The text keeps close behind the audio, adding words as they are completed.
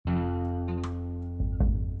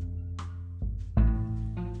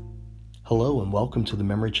Hello and welcome to the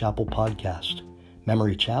Memory Chapel podcast.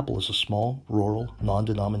 Memory Chapel is a small, rural,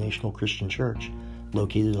 non-denominational Christian church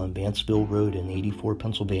located on Vanceville Road in 84,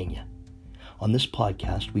 Pennsylvania. On this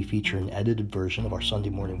podcast, we feature an edited version of our Sunday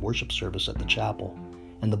morning worship service at the chapel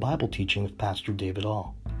and the Bible teaching of Pastor David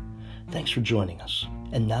All. Thanks for joining us.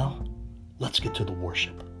 And now, let's get to the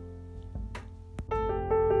worship.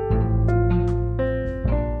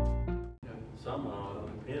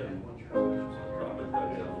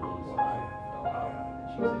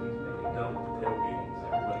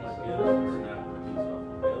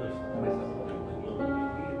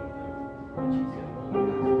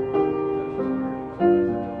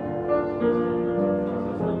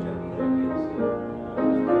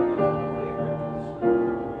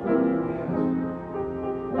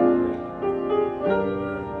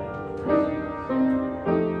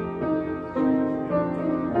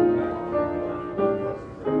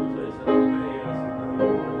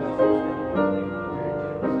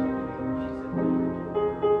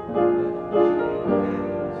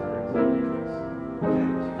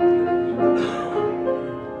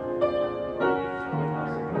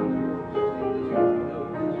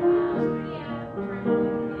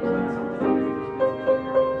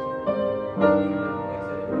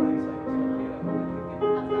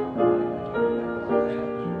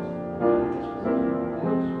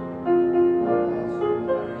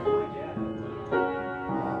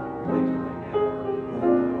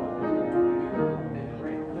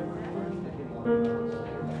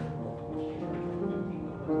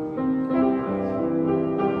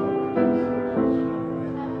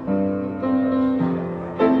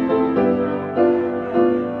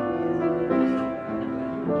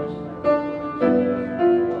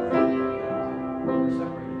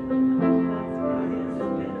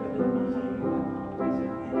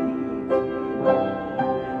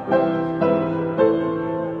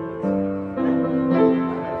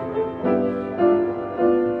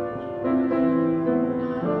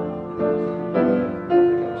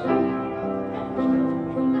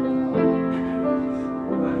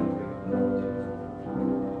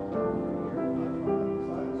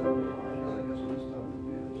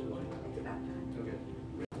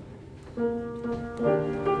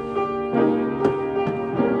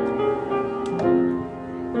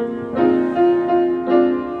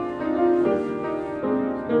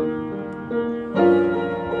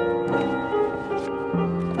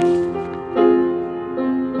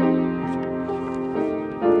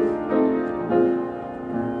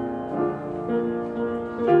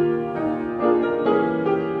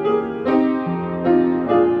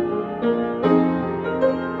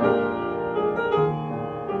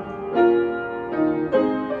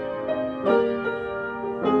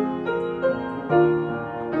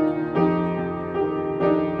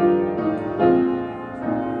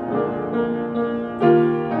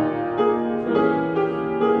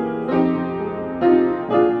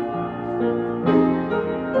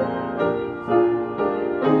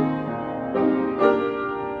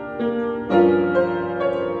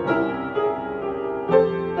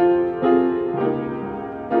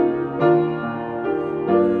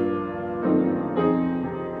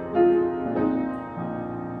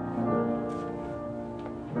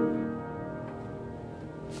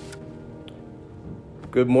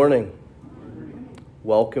 Good morning.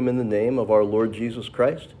 Welcome in the name of our Lord Jesus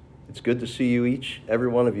Christ. It's good to see you every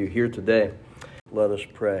one of you here today. Let us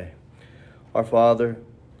pray. Our Father,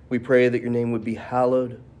 we pray that your name would be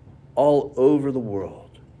hallowed all over the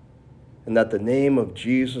world and that the name of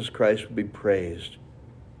Jesus Christ would be praised.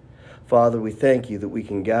 Father, we thank you that we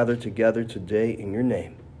can gather together today in your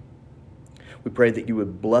name. We pray that you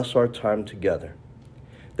would bless our time together,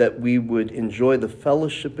 that we would enjoy the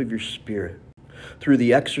fellowship of your Spirit through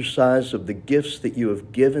the exercise of the gifts that you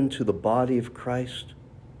have given to the body of Christ,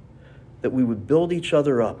 that we would build each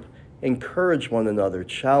other up, encourage one another,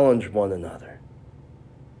 challenge one another,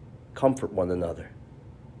 comfort one another,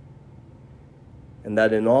 and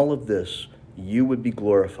that in all of this, you would be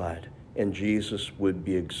glorified and Jesus would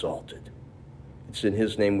be exalted. It's in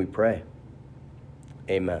his name we pray.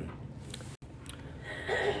 Amen.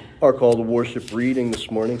 Our call to worship reading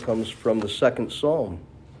this morning comes from the 2nd Psalm.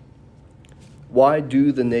 Why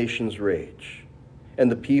do the nations rage, and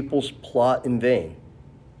the peoples plot in vain?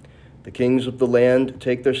 The kings of the land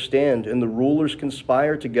take their stand, and the rulers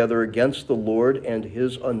conspire together against the Lord and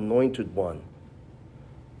his anointed one.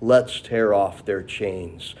 Let's tear off their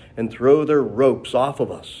chains and throw their ropes off of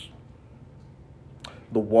us.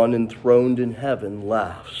 The one enthroned in heaven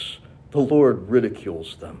laughs. The Lord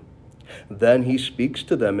ridicules them. Then he speaks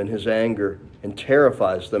to them in his anger and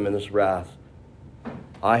terrifies them in his wrath.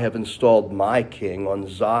 I have installed my king on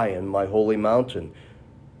Zion, my holy mountain.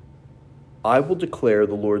 I will declare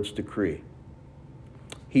the Lord's decree.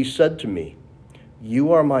 He said to me,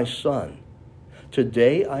 You are my son.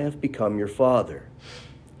 Today I have become your father.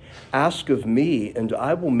 Ask of me, and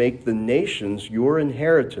I will make the nations your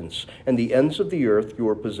inheritance, and the ends of the earth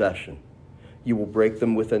your possession. You will break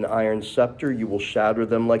them with an iron scepter. You will shatter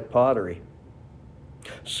them like pottery.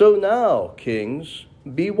 So now, kings,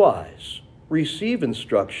 be wise. Receive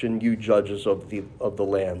instruction, you judges of the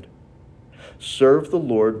land. Serve the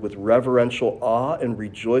Lord with reverential awe and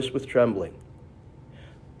rejoice with trembling.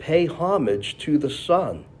 Pay homage to the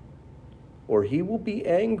Son, or he will be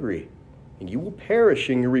angry, and you will perish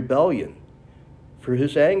in your rebellion, for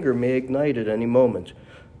his anger may ignite at any moment.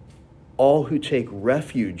 All who take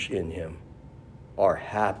refuge in him are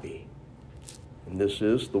happy. And this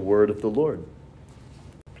is the word of the Lord.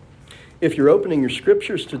 If you're opening your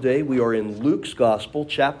scriptures today, we are in Luke's Gospel,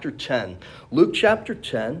 chapter 10. Luke chapter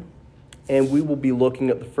 10, and we will be looking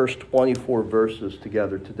at the first 24 verses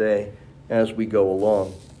together today as we go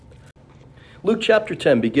along. Luke chapter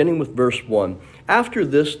 10, beginning with verse 1. After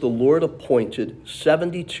this, the Lord appointed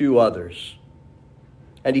 72 others,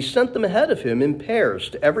 and he sent them ahead of him in pairs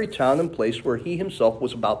to every town and place where he himself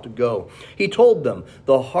was about to go. He told them,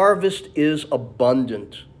 The harvest is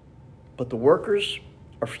abundant, but the workers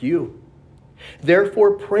are few.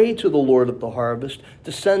 Therefore, pray to the Lord of the harvest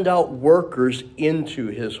to send out workers into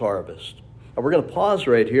his harvest. Now, we're going to pause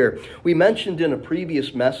right here. We mentioned in a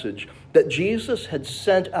previous message that Jesus had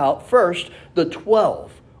sent out first the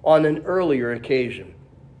 12 on an earlier occasion.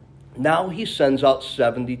 Now he sends out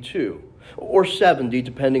 72, or 70,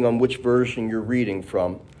 depending on which version you're reading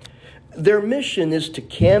from. Their mission is to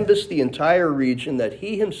canvass the entire region that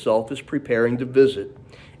he himself is preparing to visit.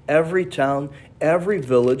 Every town, every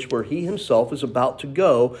village where he himself is about to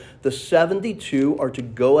go, the 72 are to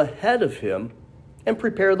go ahead of him and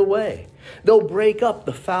prepare the way. They'll break up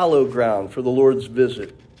the fallow ground for the Lord's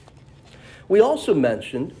visit. We also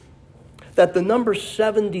mentioned that the number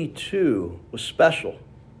 72 was special.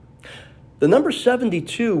 The number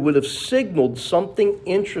 72 would have signaled something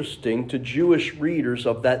interesting to Jewish readers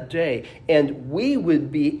of that day, and we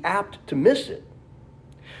would be apt to miss it.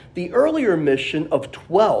 The earlier mission of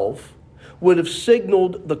 12 would have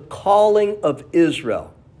signaled the calling of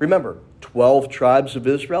Israel. Remember, 12 tribes of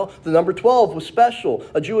Israel. The number 12 was special.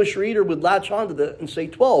 A Jewish reader would latch onto that and say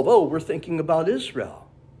 12. Oh, we're thinking about Israel.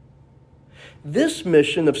 This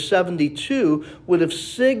mission of 72 would have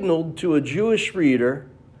signaled to a Jewish reader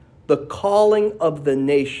the calling of the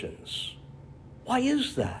nations. Why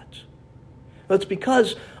is that? That's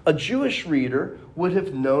because a Jewish reader would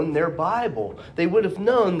have known their Bible. They would have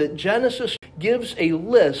known that Genesis gives a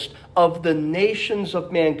list of the nations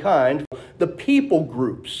of mankind, the people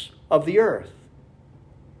groups of the earth.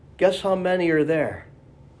 Guess how many are there?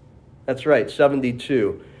 That's right,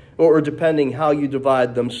 72. Or depending how you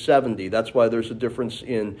divide them, 70. That's why there's a difference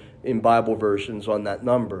in Bible versions on that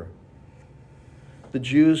number. The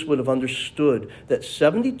Jews would have understood that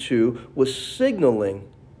 72 was signaling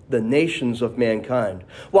the nations of mankind.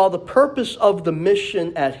 While the purpose of the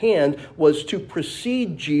mission at hand was to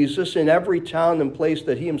precede Jesus in every town and place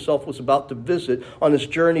that he himself was about to visit on his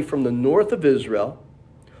journey from the north of Israel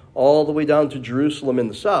all the way down to Jerusalem in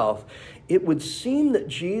the south, it would seem that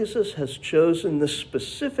Jesus has chosen this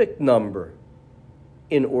specific number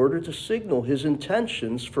in order to signal his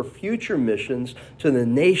intentions for future missions to the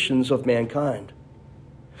nations of mankind.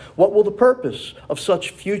 What will the purpose of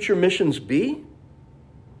such future missions be?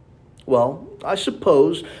 Well, I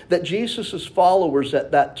suppose that Jesus' followers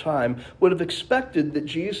at that time would have expected that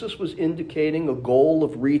Jesus was indicating a goal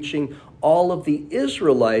of reaching all of the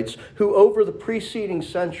Israelites who over the preceding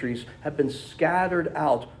centuries have been scattered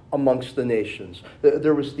out amongst the nations.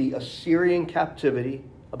 There was the Assyrian captivity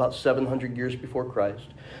about 700 years before Christ.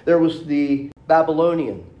 There was the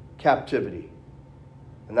Babylonian captivity,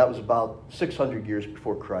 and that was about 600 years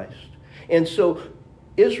before Christ. And so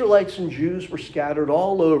Israelites and Jews were scattered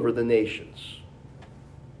all over the nations.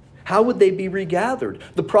 How would they be regathered?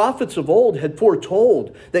 The prophets of old had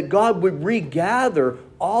foretold that God would regather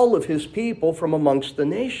all of his people from amongst the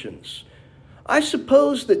nations. I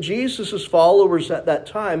suppose that Jesus' followers at that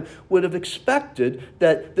time would have expected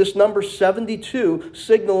that this number 72,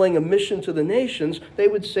 signaling a mission to the nations, they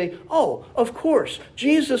would say, oh, of course,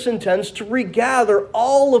 Jesus intends to regather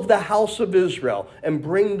all of the house of Israel and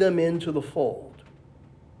bring them into the fold.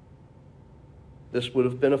 This would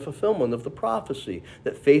have been a fulfillment of the prophecy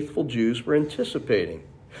that faithful Jews were anticipating.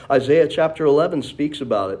 Isaiah chapter 11 speaks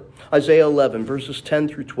about it. Isaiah 11, verses 10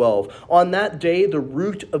 through 12. On that day, the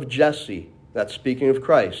root of Jesse That's speaking of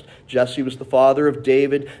Christ. Jesse was the father of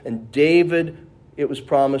David, and David, it was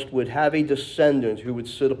promised, would have a descendant who would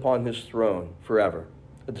sit upon his throne forever.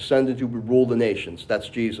 A descendant who would rule the nations. That's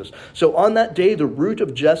Jesus. So on that day, the root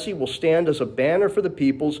of Jesse will stand as a banner for the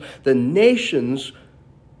peoples. The nations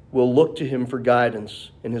will look to him for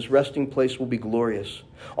guidance, and his resting place will be glorious.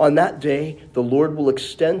 On that day, the Lord will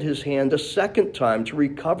extend his hand a second time to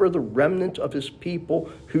recover the remnant of his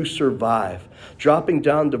people who survive. Dropping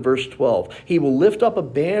down to verse 12, he will lift up a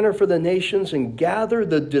banner for the nations and gather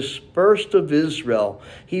the dispersed of Israel.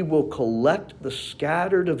 He will collect the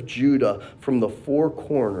scattered of Judah from the four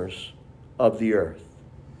corners of the earth.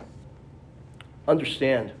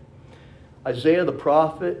 Understand, Isaiah the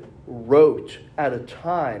prophet wrote at a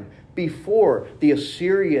time before the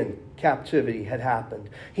Assyrian captivity had happened.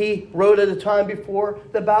 He wrote at a time before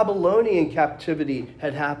the Babylonian captivity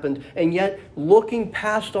had happened. And yet, looking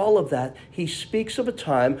past all of that, he speaks of a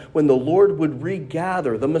time when the Lord would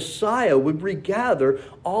regather, the Messiah would regather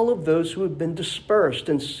all of those who had been dispersed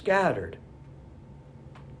and scattered.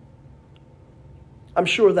 I'm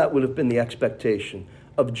sure that would have been the expectation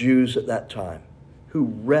of Jews at that time who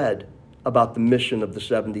read about the mission of the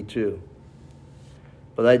 72.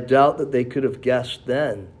 But I doubt that they could have guessed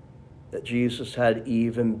then that Jesus had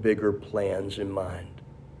even bigger plans in mind.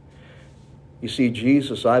 You see,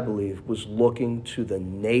 Jesus, I believe, was looking to the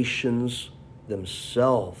nations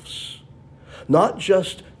themselves. Not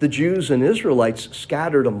just the Jews and Israelites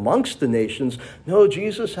scattered amongst the nations. No,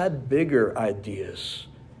 Jesus had bigger ideas.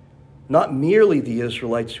 Not merely the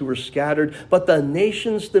Israelites who were scattered, but the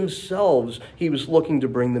nations themselves. He was looking to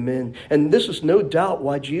bring them in. And this is no doubt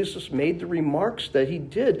why Jesus made the remarks that he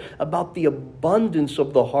did about the abundance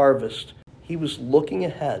of the harvest. He was looking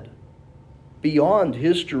ahead, beyond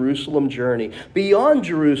his Jerusalem journey, beyond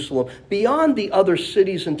Jerusalem, beyond the other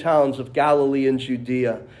cities and towns of Galilee and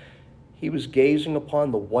Judea. He was gazing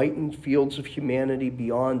upon the whitened fields of humanity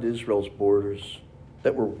beyond Israel's borders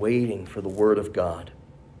that were waiting for the word of God.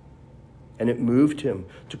 And it moved him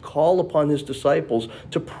to call upon his disciples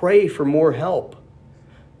to pray for more help.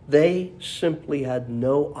 They simply had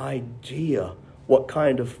no idea what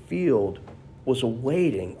kind of field was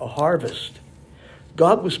awaiting a harvest.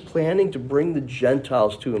 God was planning to bring the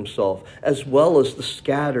Gentiles to himself, as well as the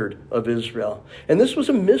scattered of Israel. And this was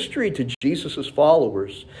a mystery to Jesus'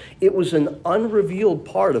 followers. It was an unrevealed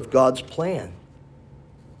part of God's plan.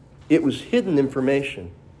 It was hidden information.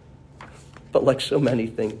 But like so many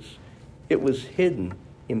things, it was hidden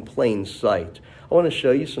in plain sight. I want to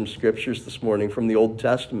show you some scriptures this morning from the Old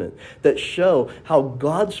Testament that show how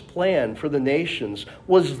God's plan for the nations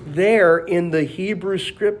was there in the Hebrew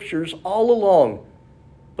scriptures all along,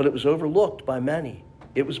 but it was overlooked by many.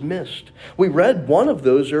 It was missed. We read one of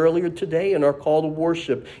those earlier today in our call to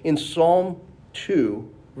worship in Psalm 2,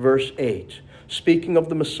 verse 8. Speaking of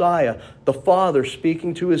the Messiah, the Father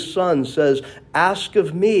speaking to his Son says, "Ask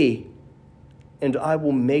of me, and I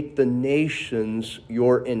will make the nations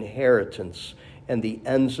your inheritance and the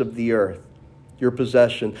ends of the earth your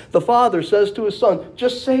possession." The Father says to his Son,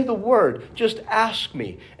 just say the word, just ask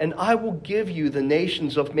me, and I will give you the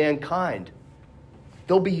nations of mankind.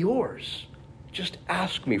 They'll be yours. Just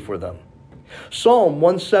ask me for them. Psalm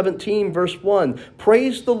 117, verse 1,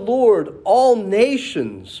 praise the Lord, all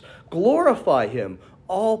nations. Glorify him,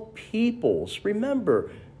 all peoples. Remember,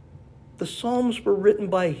 the Psalms were written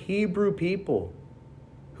by Hebrew people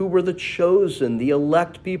who were the chosen, the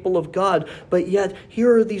elect people of God. But yet,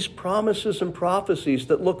 here are these promises and prophecies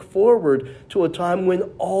that look forward to a time when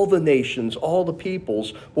all the nations, all the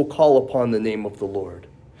peoples will call upon the name of the Lord.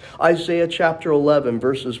 Isaiah chapter 11,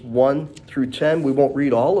 verses 1 through 10, we won't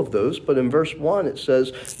read all of those, but in verse 1 it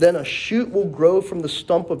says, "Then a shoot will grow from the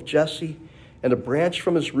stump of Jesse, and a branch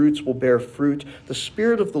from his roots will bear fruit. The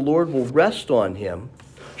Spirit of the Lord will rest on him."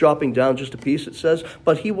 Dropping down just a piece, it says,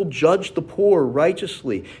 "But he will judge the poor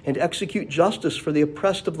righteously and execute justice for the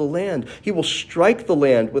oppressed of the land. He will strike the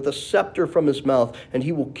land with a scepter from his mouth, and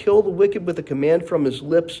he will kill the wicked with a command from his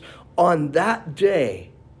lips. On that day,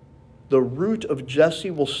 the root of Jesse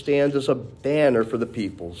will stand as a banner for the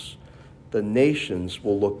peoples. The nations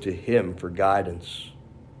will look to him for guidance."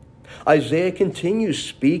 Isaiah continues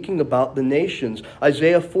speaking about the nations.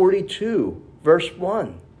 Isaiah 42, verse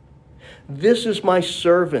 1. "This is my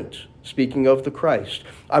servant," speaking of the Christ.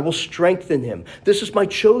 "I will strengthen him. This is my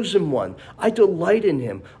chosen one. I delight in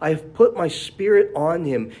him. I have put my spirit on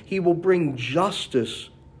him. He will bring justice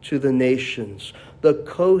to the nations. The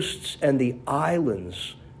coasts and the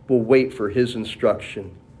islands will wait for his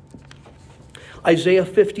instruction." Isaiah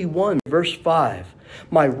 51, verse 5.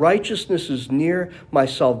 My righteousness is near, my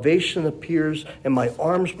salvation appears, and my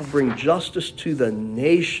arms will bring justice to the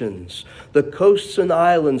nations. The coasts and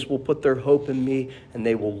islands will put their hope in me, and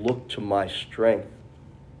they will look to my strength.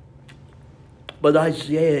 But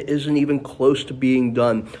Isaiah isn't even close to being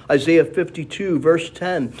done. Isaiah 52, verse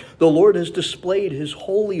 10. The Lord has displayed his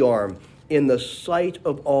holy arm in the sight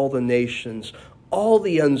of all the nations. All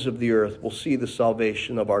the ends of the earth will see the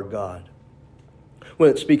salvation of our God. When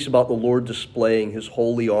it speaks about the Lord displaying his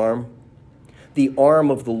holy arm, the arm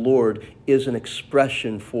of the Lord is an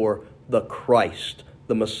expression for the Christ,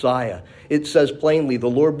 the Messiah. It says plainly, the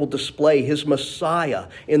Lord will display his Messiah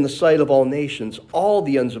in the sight of all nations. All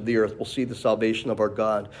the ends of the earth will see the salvation of our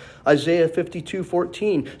God. Isaiah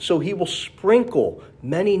 52:14, so he will sprinkle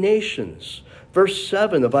many nations. Verse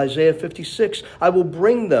 7 of Isaiah 56, I will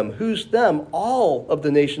bring them, who's them? All of the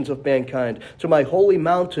nations of mankind, to my holy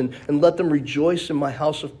mountain, and let them rejoice in my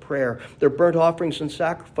house of prayer. Their burnt offerings and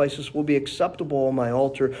sacrifices will be acceptable on my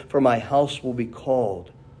altar, for my house will be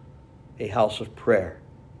called a house of prayer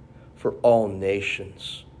for all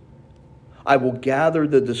nations. I will gather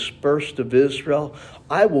the dispersed of Israel.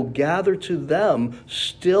 I will gather to them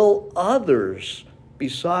still others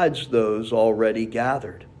besides those already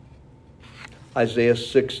gathered. Isaiah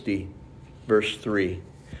 60, verse 3.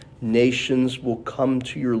 Nations will come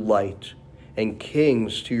to your light, and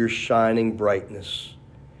kings to your shining brightness.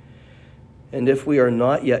 And if we are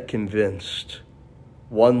not yet convinced,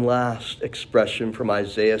 one last expression from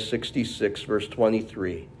Isaiah 66, verse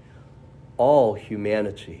 23. All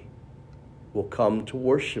humanity will come to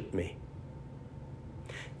worship me.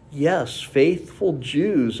 Yes, faithful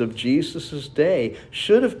Jews of Jesus' day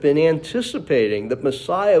should have been anticipating that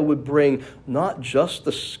Messiah would bring not just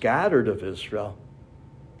the scattered of Israel,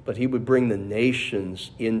 but he would bring the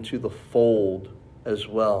nations into the fold as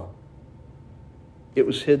well. It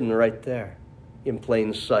was hidden right there in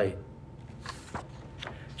plain sight.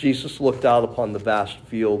 Jesus looked out upon the vast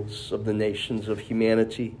fields of the nations of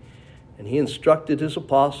humanity, and he instructed his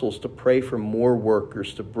apostles to pray for more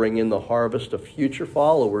workers to bring in the harvest of future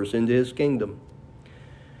followers into his kingdom.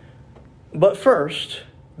 But first,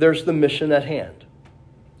 there's the mission at hand.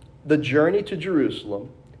 The journey to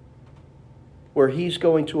Jerusalem, where he's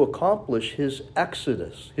going to accomplish his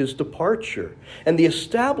exodus, his departure, and the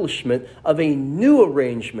establishment of a new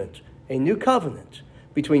arrangement, a new covenant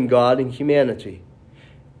between God and humanity.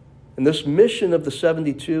 And this mission of the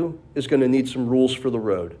 72 is going to need some rules for the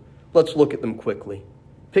road. Let's look at them quickly.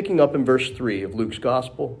 Picking up in verse 3 of Luke's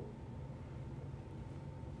Gospel,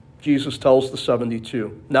 Jesus tells the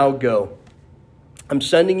 72, now go. I'm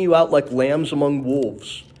sending you out like lambs among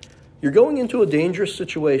wolves. You're going into a dangerous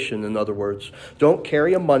situation, in other words. Don't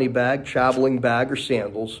carry a money bag, traveling bag, or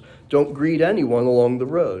sandals. Don't greet anyone along the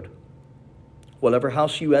road. Whatever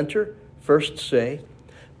house you enter, first say,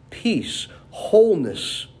 peace,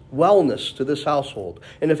 wholeness, wellness to this household.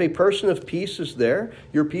 And if a person of peace is there,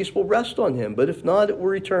 your peace will rest on him. But if not, it will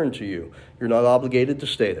return to you. You're not obligated to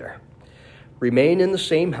stay there. Remain in the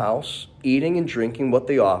same house, eating and drinking what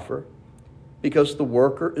they offer, because the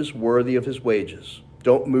worker is worthy of his wages.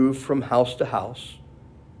 Don't move from house to house.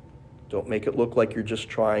 Don't make it look like you're just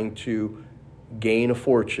trying to gain a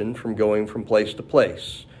fortune from going from place to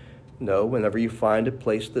place. No, whenever you find a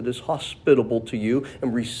place that is hospitable to you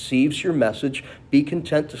and receives your message, be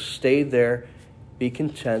content to stay there. Be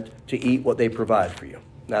content to eat what they provide for you.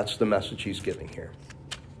 That's the message he's giving here.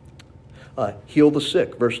 Heal the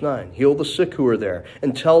sick, verse 9. Heal the sick who are there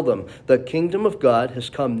and tell them the kingdom of God has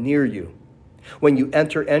come near you. When you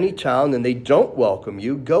enter any town and they don't welcome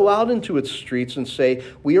you, go out into its streets and say,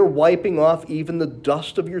 we are wiping off even the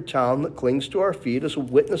dust of your town that clings to our feet as a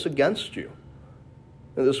witness against you.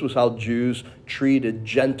 And this was how Jews treated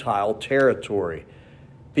Gentile territory.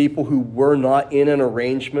 People who were not in an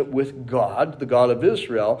arrangement with God, the God of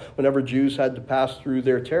Israel, whenever Jews had to pass through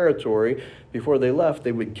their territory, before they left,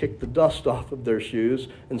 they would kick the dust off of their shoes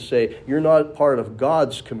and say, you're not part of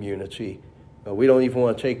God's community. We don't even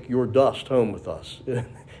want to take your dust home with us. It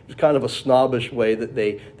was kind of a snobbish way that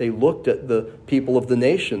they looked at the people of the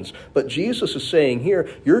nations. But Jesus is saying here,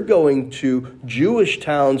 you're going to Jewish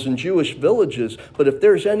towns and Jewish villages, but if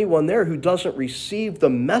there's anyone there who doesn't receive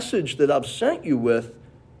the message that I've sent you with,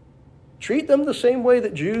 treat them the same way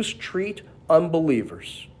that Jews treat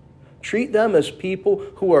unbelievers. Treat them as people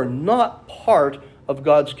who are not part of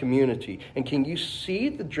God's community. And can you see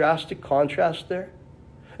the drastic contrast there?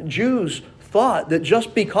 Jews thought that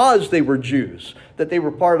just because they were Jews, that they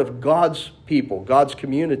were part of God's people, God's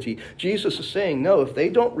community. Jesus is saying, no, if they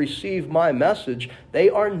don't receive my message, they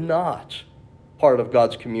are not part of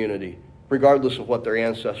God's community, regardless of what their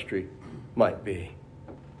ancestry might be.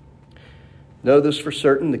 Know this for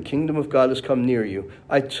certain, the kingdom of God has come near you.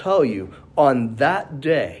 I tell you, on that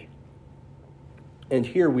day, and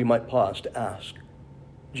here we might pause to ask,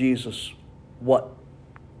 Jesus, what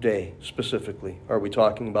day specifically are we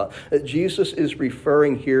talking about? Jesus is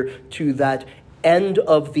referring here to that end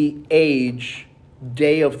of the age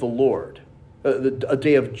day of the Lord, a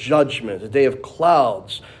day of judgment, a day of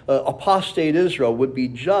clouds. Apostate Israel would be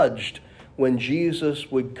judged when Jesus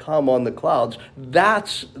would come on the clouds.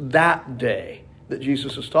 That's that day that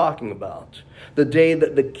Jesus is talking about. The day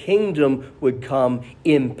that the kingdom would come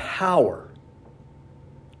in power.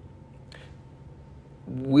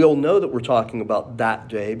 We'll know that we're talking about that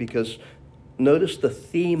day because notice the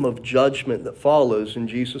theme of judgment that follows in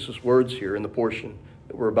Jesus' words here in the portion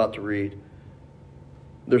that we're about to read.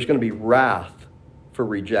 There's going to be wrath for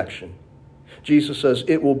rejection. Jesus says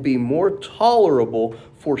it will be more tolerable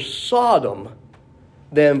for Sodom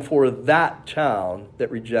than for that town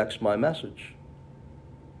that rejects my message.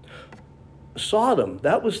 Sodom,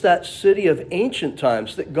 that was that city of ancient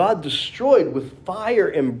times that God destroyed with fire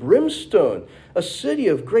and brimstone, a city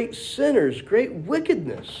of great sinners, great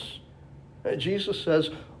wickedness. Jesus says,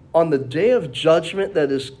 on the day of judgment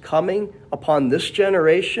that is coming upon this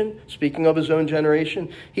generation, speaking of his own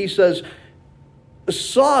generation, he says,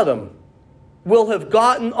 Sodom will have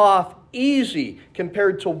gotten off easy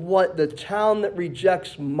compared to what the town that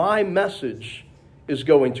rejects my message is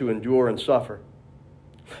going to endure and suffer.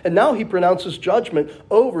 And now he pronounces judgment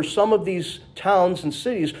over some of these towns and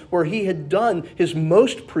cities where he had done his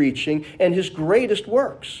most preaching and his greatest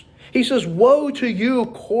works. He says, woe to you,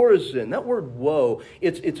 Chorazin. That word woe,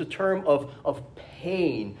 it's a term of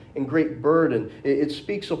pain and great burden. It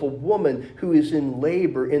speaks of a woman who is in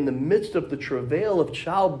labor in the midst of the travail of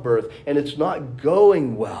childbirth, and it's not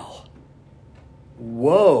going well.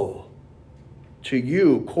 Woe to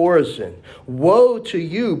you, Chorazin. Woe to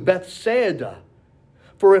you, Bethsaida.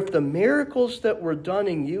 For if the miracles that were done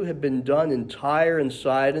in you had been done in Tyre and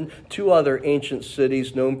Sidon, two other ancient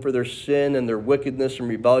cities known for their sin and their wickedness and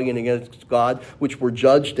rebellion against God, which were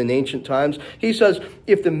judged in ancient times, he says,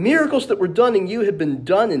 if the miracles that were done in you had been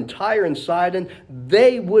done in Tyre and Sidon,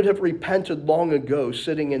 they would have repented long ago,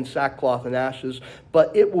 sitting in sackcloth and ashes.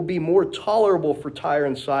 But it will be more tolerable for Tyre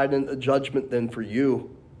and Sidon a judgment than for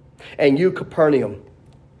you. And you, Capernaum,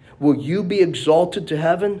 will you be exalted to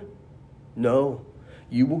heaven? No.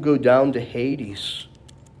 You will go down to Hades,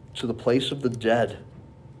 to the place of the dead.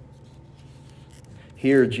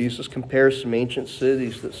 Here, Jesus compares some ancient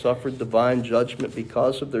cities that suffered divine judgment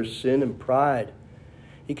because of their sin and pride.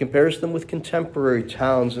 He compares them with contemporary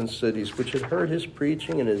towns and cities which had heard his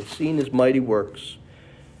preaching and had seen his mighty works.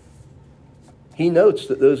 He notes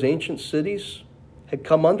that those ancient cities had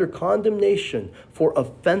come under condemnation for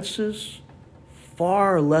offenses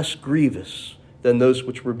far less grievous than those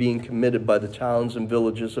which were being committed by the towns and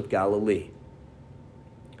villages of Galilee.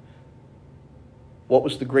 What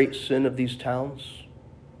was the great sin of these towns?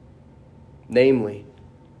 Namely,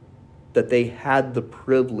 that they had the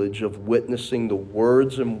privilege of witnessing the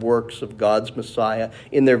words and works of God's Messiah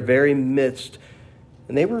in their very midst,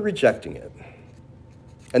 and they were rejecting it.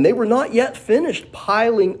 And they were not yet finished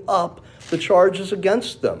piling up the charges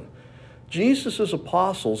against them. Jesus'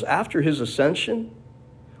 apostles, after his ascension,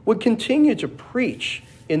 would continue to preach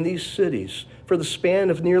in these cities for the span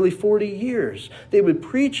of nearly 40 years. They would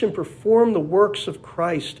preach and perform the works of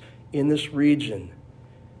Christ in this region.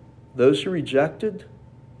 Those who rejected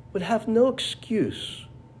would have no excuse.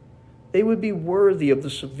 They would be worthy of the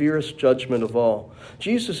severest judgment of all.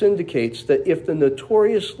 Jesus indicates that if the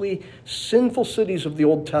notoriously sinful cities of the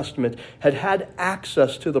Old Testament had had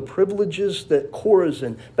access to the privileges that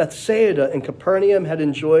Chorazin, Bethsaida, and Capernaum had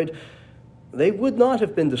enjoyed, they would not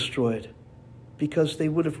have been destroyed because they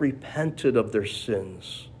would have repented of their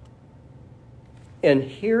sins. And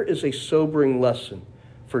here is a sobering lesson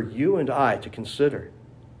for you and I to consider.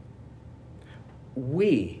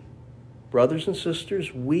 We, brothers and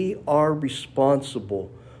sisters, we are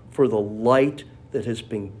responsible for the light that has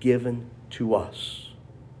been given to us.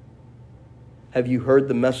 Have you heard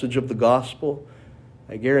the message of the gospel?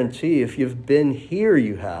 I guarantee if you've been here,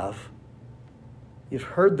 you have. You've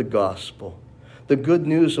heard the gospel, the good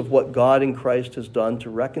news of what God in Christ has done to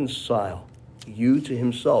reconcile you to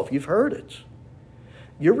himself. You've heard it.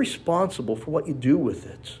 You're responsible for what you do with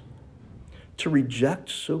it. To reject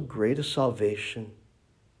so great a salvation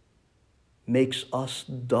makes us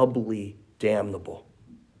doubly damnable.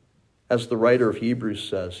 As the writer of Hebrews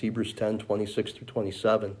says, Hebrews 10, 26 through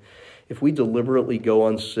 27, if we deliberately go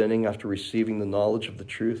on sinning after receiving the knowledge of the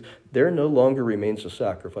truth, there no longer remains a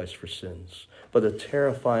sacrifice for sins, but a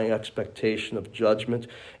terrifying expectation of judgment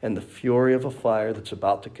and the fury of a fire that's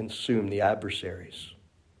about to consume the adversaries.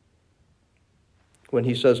 When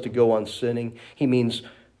he says to go on sinning, he means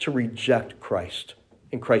to reject Christ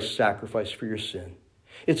and Christ's sacrifice for your sin.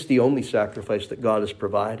 It's the only sacrifice that God has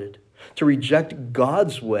provided. To reject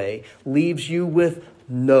God's way leaves you with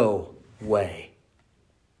no way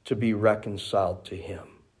to be reconciled to him.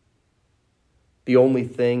 The only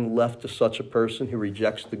thing left to such a person who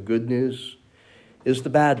rejects the good news is the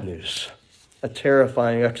bad news, a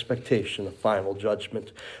terrifying expectation of final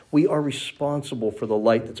judgment. We are responsible for the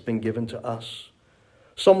light that's been given to us.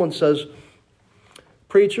 Someone says,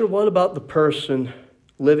 "Preacher, what about the person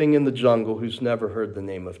living in the jungle who's never heard the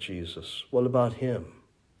name of Jesus? What about him?"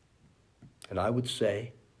 And I would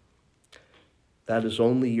say, that is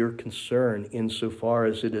only your concern insofar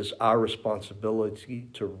as it is our responsibility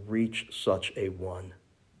to reach such a one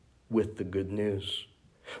with the good news.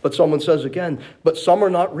 But someone says again, "But some are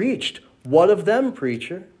not reached. What of them,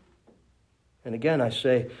 preacher?" And again, I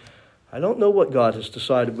say, I don't know what God has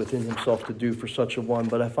decided within himself to do for such a one,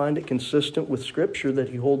 but I find it consistent with Scripture that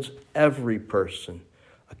he holds every person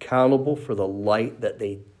accountable for the light that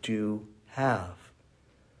they do have,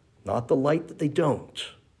 not the light that they don't.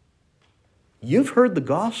 You've heard the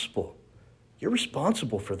gospel. You're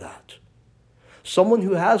responsible for that. Someone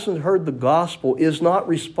who hasn't heard the gospel is not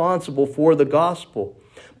responsible for the gospel,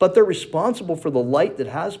 but they're responsible for the light that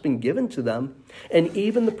has been given to them. And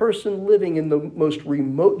even the person living in the most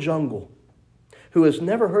remote jungle who has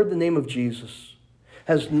never heard the name of Jesus,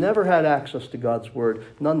 has never had access to God's word,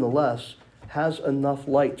 nonetheless has enough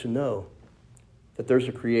light to know that there's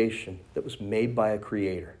a creation that was made by a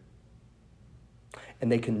creator.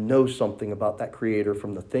 And they can know something about that creator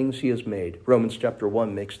from the things he has made. Romans chapter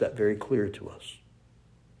 1 makes that very clear to us.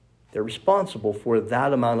 They're responsible for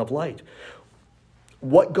that amount of light.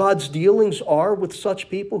 What God's dealings are with such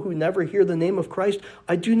people who never hear the name of Christ,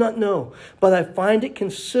 I do not know. But I find it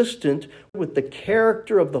consistent with the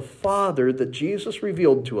character of the Father that Jesus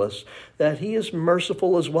revealed to us, that he is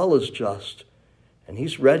merciful as well as just. And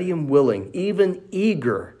he's ready and willing, even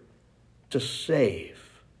eager to save.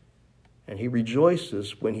 And he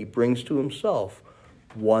rejoices when he brings to himself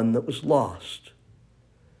one that was lost.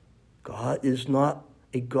 God is not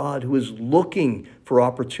a God who is looking for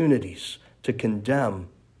opportunities to condemn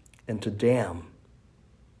and to damn.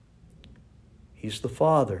 He's the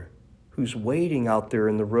Father who's waiting out there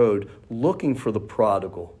in the road, looking for the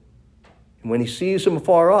prodigal. And when he sees him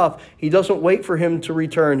afar off, he doesn't wait for him to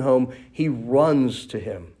return home. He runs to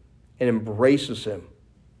him and embraces him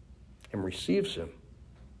and receives him.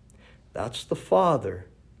 That's the Father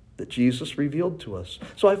that Jesus revealed to us.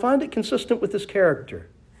 So I find it consistent with his character,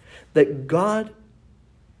 that God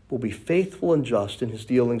will be faithful and just in his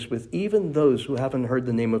dealings with even those who haven't heard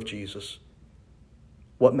the name of Jesus.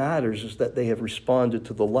 What matters is that they have responded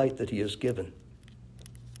to the light that he has given.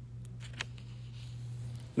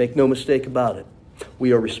 Make no mistake about it.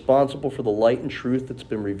 We are responsible for the light and truth that's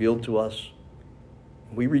been revealed to us.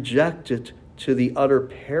 We reject it to the utter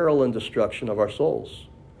peril and destruction of our souls.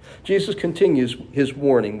 Jesus continues his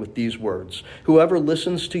warning with these words: "Whoever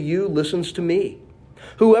listens to you listens to me.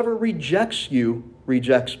 Whoever rejects you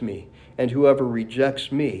rejects me. And whoever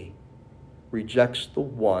rejects me rejects the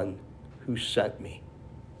one who sent me."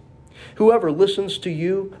 Whoever listens to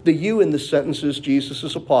you, the you in this sentence is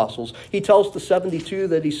Jesus' apostles. He tells the 72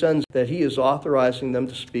 that he sends that he is authorizing them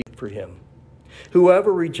to speak for him.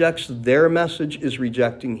 Whoever rejects their message is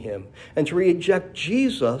rejecting him. And to reject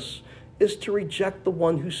Jesus is to reject the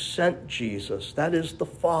one who sent Jesus. That is the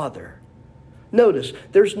Father. Notice,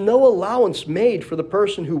 there's no allowance made for the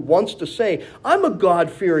person who wants to say, "I'm a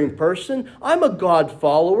God-fearing person. I'm a God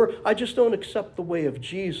follower. I just don't accept the way of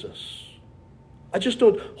Jesus. I just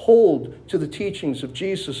don't hold to the teachings of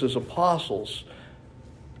Jesus' apostles."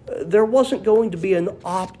 There wasn't going to be an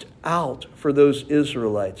opt-out for those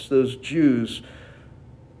Israelites, those Jews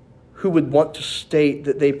who would want to state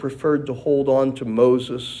that they preferred to hold on to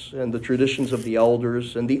Moses and the traditions of the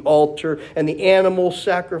elders and the altar and the animal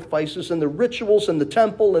sacrifices and the rituals and the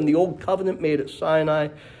temple and the old covenant made at Sinai.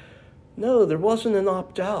 No, there wasn't an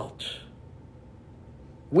opt-out.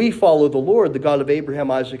 We follow the Lord, the God of Abraham,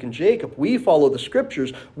 Isaac, and Jacob. We follow the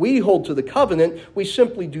Scriptures. We hold to the covenant. We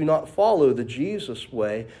simply do not follow the Jesus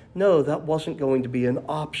way. No, that wasn't going to be an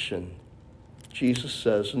option. Jesus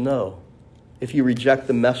says, no. If you reject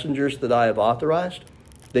the messengers that I have authorized,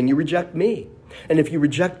 then you reject me. And if you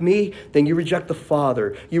reject me, then you reject the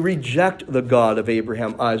Father. You reject the God of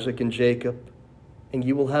Abraham, Isaac, and Jacob, and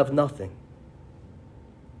you will have nothing.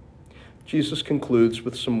 Jesus concludes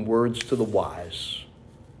with some words to the wise.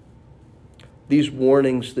 These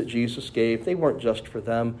warnings that Jesus gave, they weren't just for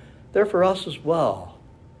them, they're for us as well.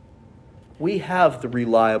 We have the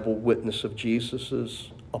reliable witness of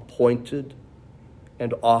Jesus' appointed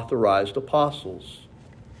and authorized apostles.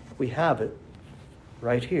 We have it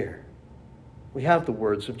right here. We have the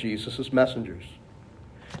words of Jesus' messengers.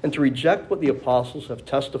 And to reject what the apostles have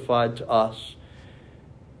testified to us,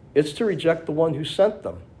 it's to reject the one who sent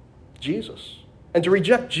them, Jesus. And to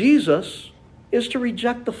reject Jesus is to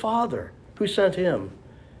reject the Father who sent him.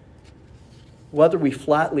 Whether we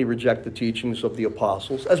flatly reject the teachings of the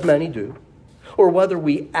apostles, as many do, or whether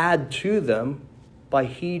we add to them by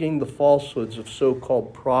heeding the falsehoods of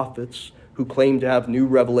so-called prophets who claim to have new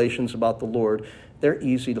revelations about the Lord, they're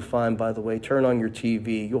easy to find, by the way. Turn on your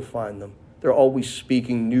TV, you'll find them. They're always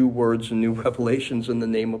speaking new words and new revelations in the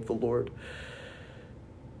name of the Lord.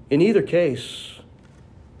 In either case,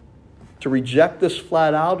 to reject this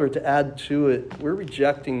flat out or to add to it, we're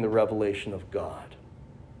rejecting the revelation of God.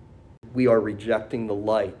 We are rejecting the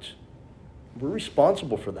light. We're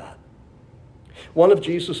responsible for that. One of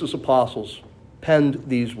Jesus' apostles penned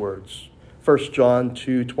these words, 1 John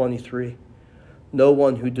 2:23. No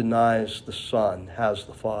one who denies the Son has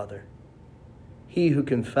the Father. He who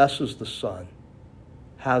confesses the Son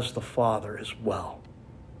has the Father as well.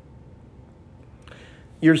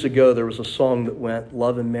 Years ago, there was a song that went,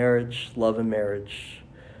 love and marriage,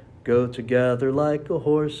 go together like a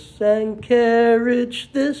horse and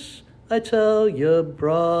carriage. This I tell you,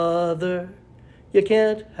 brother, you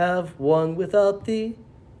can't have one without the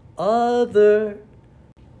other.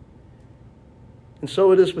 And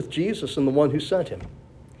so it is with Jesus and the one who sent him.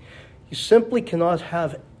 You simply cannot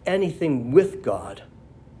have anything with God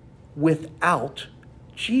without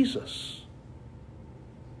Jesus.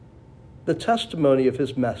 The testimony of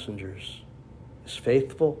his messengers is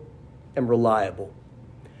faithful and reliable.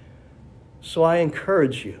 So I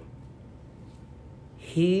encourage you,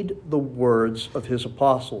 heed the words of his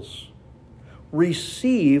apostles.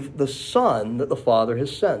 Receive the Son that the Father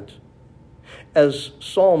has sent. As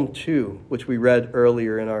Psalm 2, which we read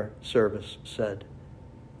earlier in our service, said,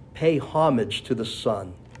 pay homage to the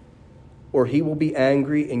Son, or he will be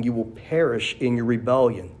angry and you will perish in your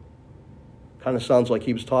rebellion. Kind of sounds like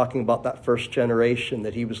he was talking about that first generation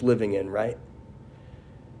that he was living in, right?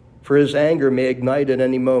 For his anger may ignite at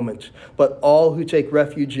any moment, but all who take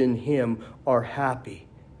refuge in him are happy.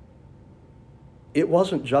 It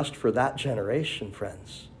wasn't just for that generation,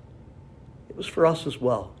 friends. It was for us as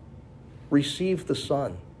well. Receive the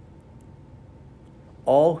Son.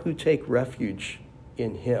 All who take refuge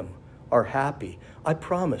in him are happy. I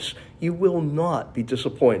promise you will not be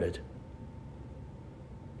disappointed.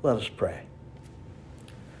 Let us pray.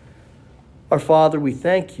 Our Father, we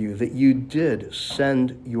thank you that you did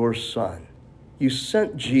send your Son. You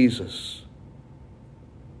sent Jesus.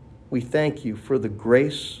 We thank you for the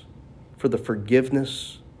grace, for the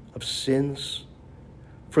forgiveness of sins,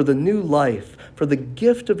 for the new life, for the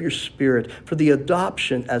gift of your Spirit, for the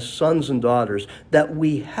adoption as sons and daughters that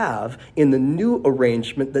we have in the new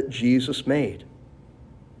arrangement that Jesus made.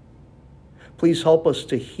 Please help us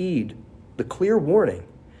to heed the clear warning.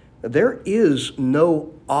 There is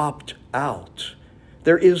no opt-out.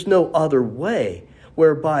 There is no other way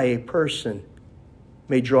whereby a person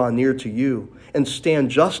may draw near to you and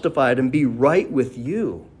stand justified and be right with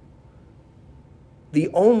you. The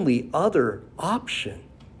only other option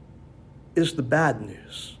is the bad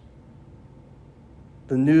news.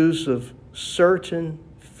 The news of certain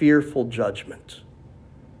fearful judgment.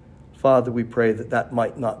 Father, we pray that that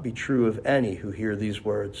might not be true of any who hear these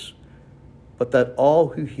words, but that all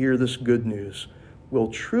who hear this good news will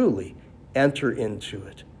truly enter into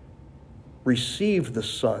it, receive the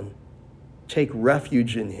Son, take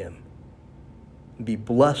refuge in him, and be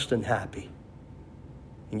blessed and happy.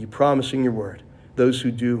 And you promise in your word, those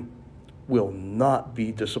who do will not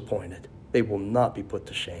be disappointed. They will not be put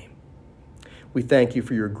to shame. We thank you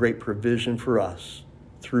for your great provision for us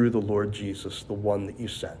through the Lord Jesus, the one that you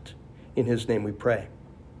sent. In his name we pray.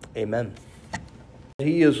 Amen.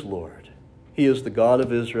 He is Lord. He is the God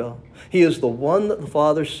of Israel. He is the one that the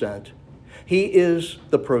Father sent. He is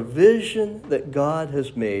the provision that God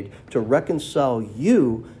has made to reconcile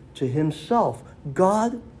you to himself.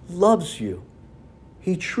 God loves you.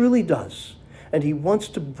 He truly does. And he wants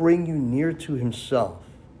to bring you near to himself.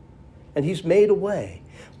 And he's made a way.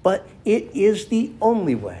 But it is the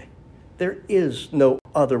only way. There is no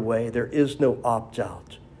other way. There is no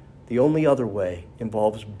opt-out. The only other way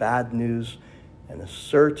involves bad news and a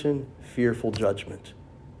certain fearful judgment.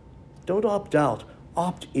 Don't opt out.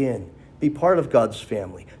 Opt in. Be part of God's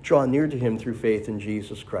family. Draw near to him through faith in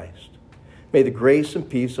Jesus Christ. May the grace and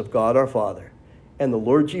peace of God our Father and the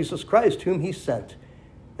Lord Jesus Christ, whom he sent,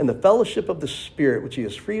 and the fellowship of the Spirit, which he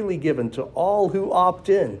has freely given to all who opt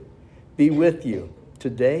in, be with you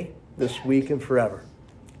today, this week, and forever.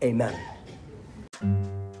 Amen.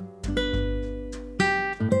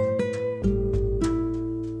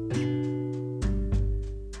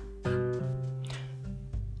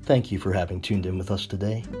 Thank you for having tuned in with us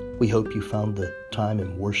today. We hope you found the time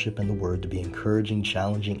in worship and the Word to be encouraging,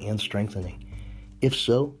 challenging, and strengthening. If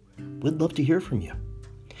so, we'd love to hear from you.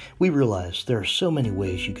 We realize there are so many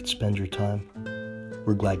ways you could spend your time.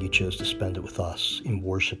 We're glad you chose to spend it with us in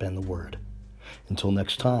worship and the Word. Until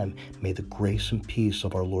next time, may the grace and peace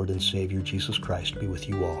of our Lord and Savior Jesus Christ be with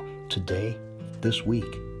you all today, this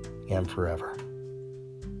week, and forever.